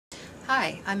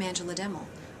Hi, I'm Angela Demmel.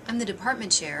 I'm the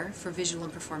Department Chair for Visual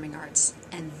and Performing Arts,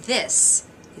 and this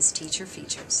is Teacher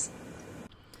Features.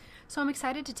 So I'm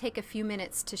excited to take a few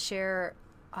minutes to share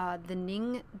the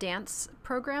Ning Dance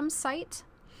Program site.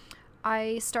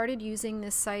 I started using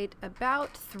this site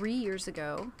about 3 years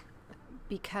ago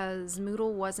because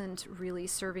Moodle wasn't really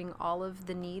serving all of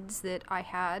the needs that I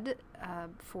had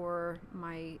for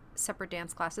my separate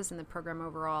dance classes and the program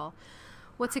overall.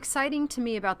 What's exciting to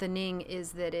me about the Ning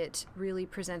is that it really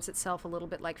presents itself a little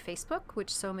bit like Facebook, which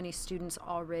so many students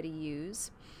already use,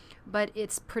 but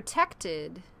it's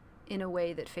protected in a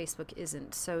way that Facebook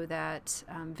isn't, so that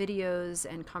videos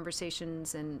and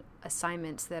conversations and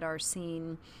assignments that are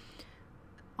seen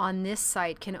on this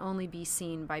site can only be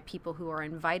seen by people who are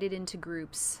invited into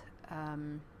groups,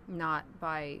 not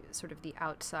by sort of the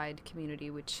outside community,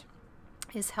 which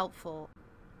is helpful.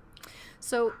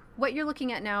 So what you're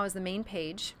looking at now is the main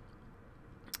page.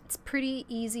 It's pretty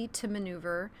easy to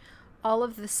maneuver. All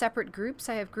of the separate groups,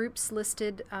 I have groups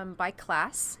listed by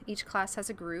class. Each class has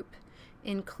a group,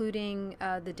 including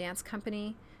the dance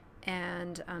company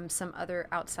and some other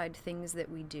outside things that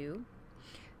we do.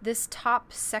 This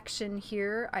top section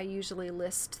here, I usually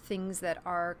list things that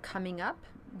are coming up,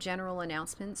 general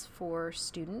announcements for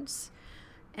students.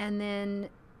 And then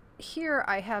here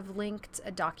I have linked a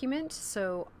document.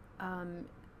 So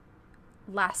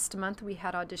last month we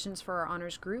had auditions for our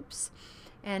honors groups,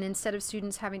 and instead of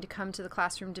students having to come to the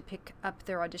classroom to pick up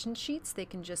their audition sheets, they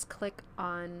can just click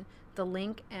on the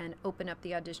link and open up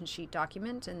the audition sheet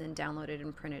document and then download it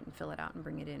and print it and fill it out and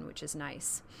bring it in, which is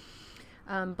nice.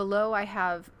 Below I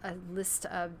have a list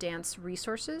of dance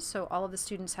resources, so all of the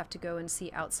students have to go and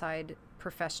see outside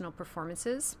professional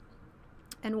performances.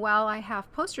 And while I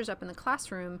have posters up in the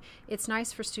classroom, it's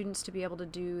nice for students to be able to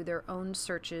do their own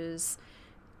searches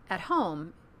at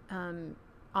home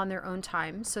on their own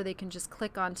time, so they can just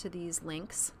click onto these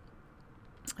links.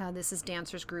 This is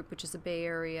Dancers Group, which is a Bay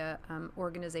Area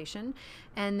organization,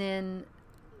 and then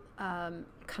kind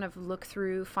of look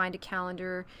through, find a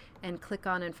calendar, and click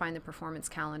on and find the performance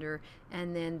calendar,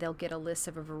 and then they'll get a list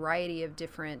of a variety of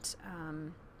different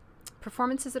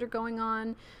performances that are going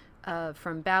on,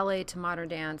 from ballet to modern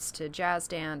dance to jazz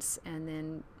dance, and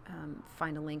then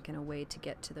find a link and a way to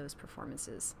get to those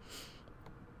performances.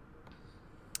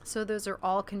 So those are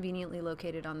all conveniently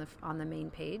located on the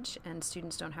main page, and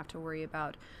students don't have to worry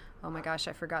about, oh my gosh,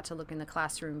 I forgot to look in the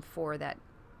classroom for that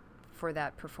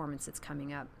performance that's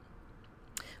coming up.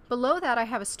 Below that I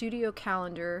have a studio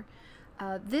calendar.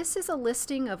 This is a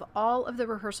listing of all of the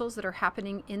rehearsals that are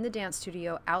happening in the dance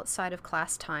studio outside of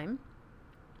class time.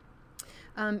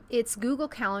 It's Google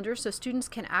Calendar, so students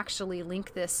can actually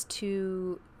link this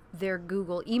to their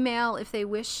Google email if they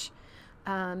wish.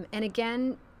 And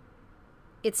again,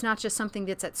 it's not just something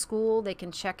that's at school. They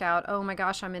can check out, oh my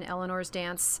gosh, I'm in Eleanor's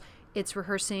dance. It's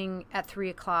rehearsing at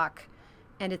 3 o'clock,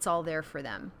 and it's all there for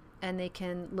them. And they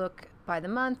can look by the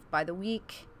month, by the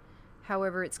week,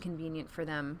 however it's convenient for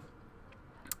them.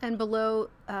 And below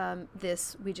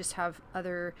this, we just have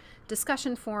other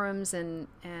discussion forums and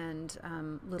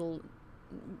little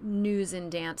news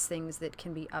and dance things that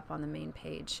can be up on the main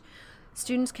page.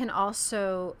 Students can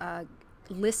also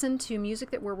listen to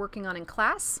music that we're working on in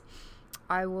class.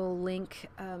 I will link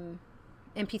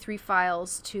MP3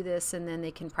 files to this, and then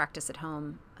they can practice at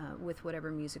home with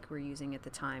whatever music we're using at the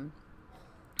time.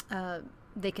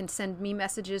 They can send me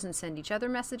messages and send each other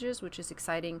messages, which is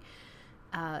exciting.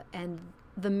 And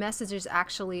the messages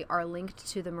actually are linked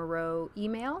to the Moreau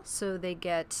email, so they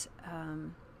get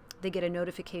a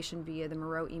notification via the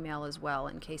Moreau email as well,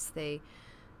 in case they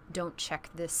don't check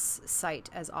this site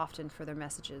as often for their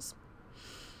messages.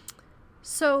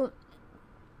 So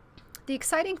the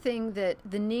exciting thing that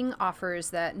the Ning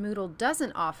offers that Moodle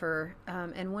doesn't offer,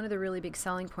 and one of the really big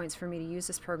selling points for me to use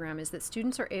this program, is that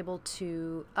students are able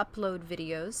to upload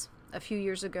videos. A few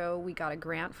years ago we got a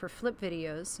grant for flip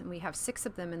videos, and we have 6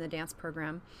 of them in the dance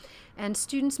program. And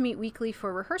students meet weekly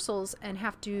for rehearsals and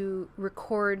have to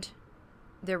record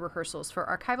their rehearsals for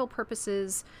archival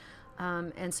purposes,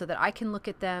 and so that I can look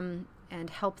at them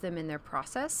and help them in their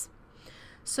process.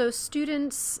 So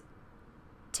students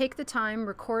take the time,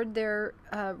 record their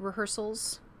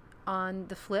rehearsals on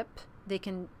the flip. They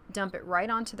can dump it right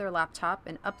onto their laptop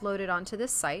and upload it onto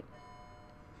this site.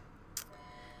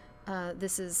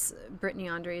 This is Brittany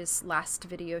Andre's last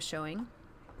video showing.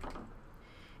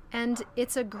 And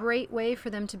it's a great way for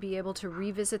them to be able to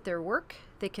revisit their work.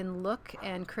 They can look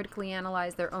and critically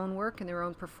analyze their own work and their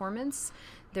own performance.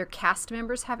 Their cast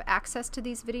members have access to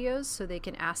these videos, so they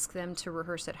can ask them to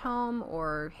rehearse at home,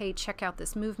 or, hey, check out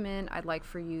this movement. I'd like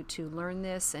for you to learn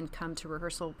this and come to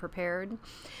rehearsal prepared.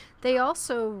 They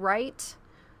also write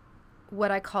what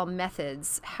I call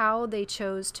methods, how they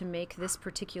chose to make this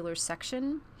particular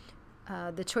section,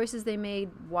 the choices they made,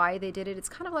 why they did it. It's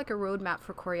kind of like a roadmap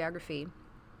for choreography.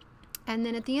 And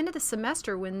then at the end of the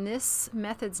semester, when this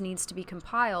methods needs to be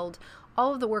compiled,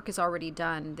 all of the work is already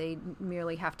done. They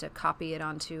merely have to copy it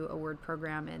onto a Word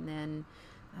program, and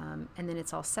then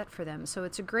it's all set for them. So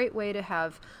it's a great way to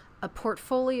have a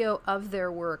portfolio of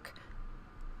their work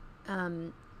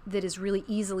that is really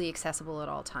easily accessible at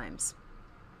all times.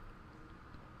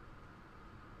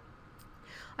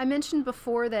 I mentioned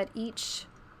before that each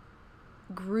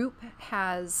group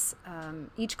has,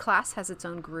 each class has its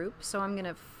own group, so I'm going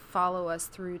to follow us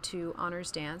through to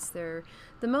Honors Dance. They're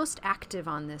the most active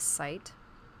on this site.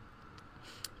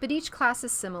 But each class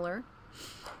is similar.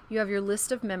 You have your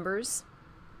list of members,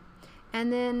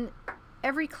 and then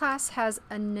every class has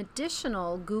an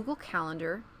additional Google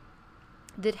Calendar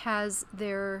that has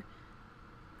their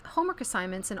homework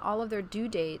assignments and all of their due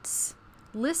dates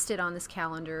listed on this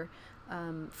calendar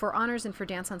for honors and for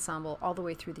dance ensemble all the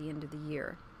way through the end of the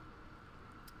year.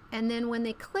 And then when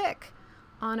they click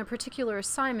on a particular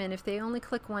assignment, if they only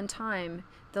click one time,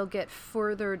 they'll get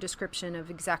further description of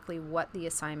exactly what the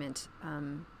assignment,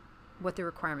 what the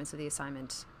requirements of the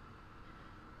assignment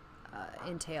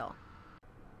entail.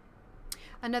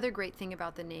 Another great thing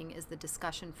about the Ning is the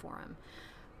discussion forum.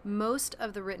 Most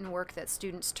of the written work that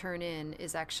students turn in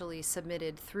is actually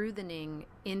submitted through the Ning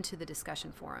into the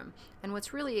discussion forum. And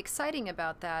what's really exciting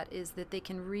about that is that they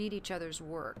can read each other's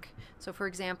work. So for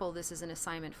example, this is an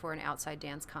assignment for an outside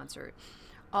dance concert.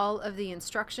 All of the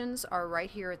instructions are right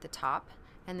here at the top,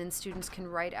 and then students can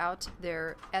write out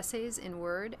their essays in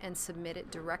Word and submit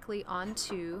it directly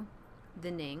onto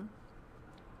the Ning.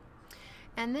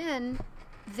 And then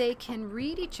they can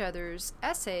read each other's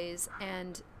essays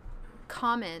and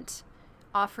comment,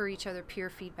 offer each other peer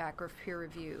feedback or peer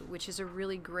review, which is a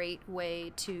really great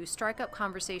way to strike up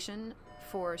conversation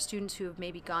for students who have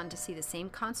maybe gone to see the same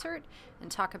concert and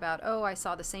talk about, oh, I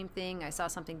saw the same thing, I saw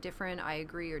something different, I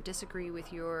agree or disagree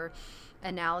with your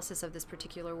analysis of this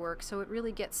particular work. So it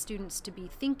really gets students to be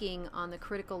thinking on the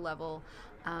critical level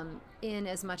in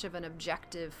as much of an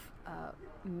objective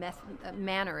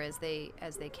manner as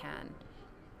they can.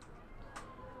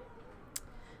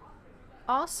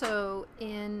 Also,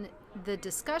 in the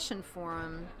discussion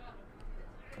forum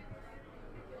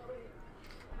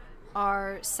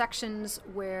are sections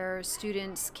where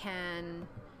students can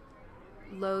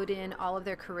load in all of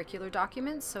their curricular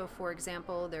documents. So for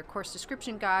example, their course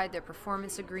description guide, their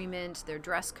performance agreement, their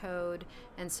dress code,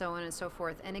 and so on and so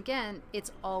forth. And again,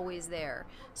 it's always there.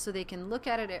 So they can look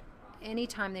at it any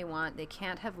time they want. They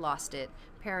can't have lost it.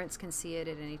 Parents can see it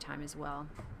at any time as well.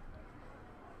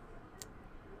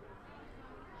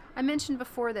 I mentioned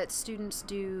before that students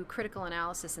do critical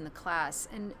analysis in the class,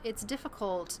 and it's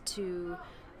difficult to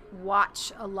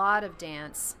watch a lot of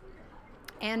dance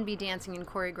and be dancing and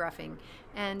choreographing.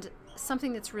 And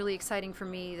something that's really exciting for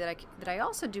me that I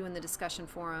also do in the discussion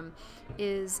forum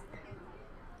is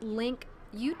link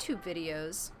YouTube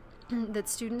videos that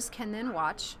students can then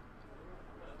watch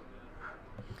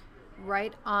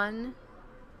right on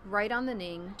the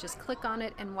Ning. Just click on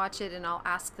it and watch it, and I'll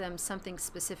ask them something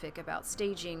specific about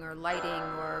staging or lighting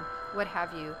or what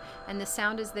have you. And the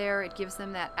sound is there. It gives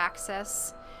them that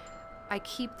access. I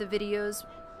keep the videos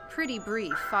pretty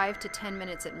brief, 5 to 10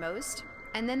 minutes at most,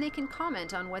 and then they can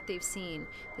comment on what they've seen.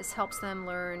 This helps them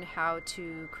learn how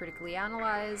to critically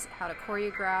analyze, how to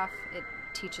choreograph. It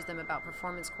teaches them about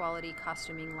performance quality,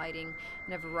 costuming, lighting,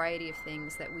 and a variety of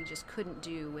things that we just couldn't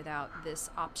do without this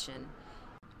option.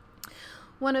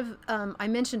 I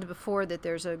mentioned before that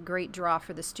there's a great draw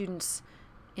for the students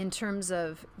in terms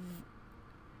of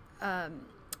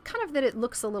kind of that it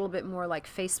looks a little bit more like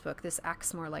Facebook. This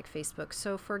acts more like Facebook.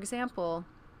 So for example,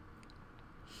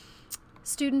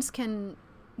 students can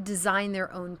design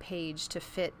their own page to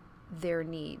fit their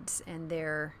needs and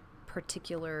their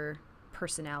particular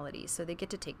personality. So they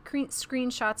get to take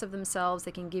screenshots of themselves,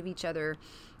 they can give each other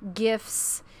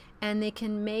gifts, and they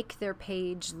can make their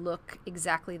page look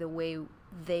exactly the way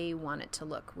they want it to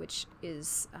look, which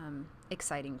is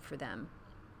exciting for them.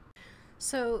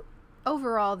 So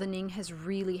overall, the Ning has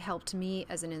really helped me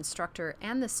as an instructor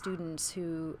and the students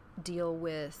who deal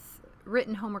with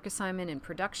written homework assignment and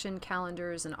production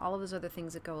calendars and all of those other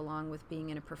things that go along with being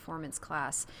in a performance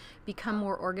class become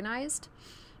more organized.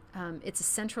 It's a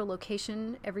central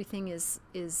location. Everything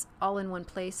is all in one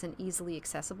place and easily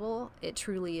accessible. It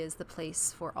truly is the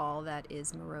place for all that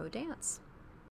is Moreau dance.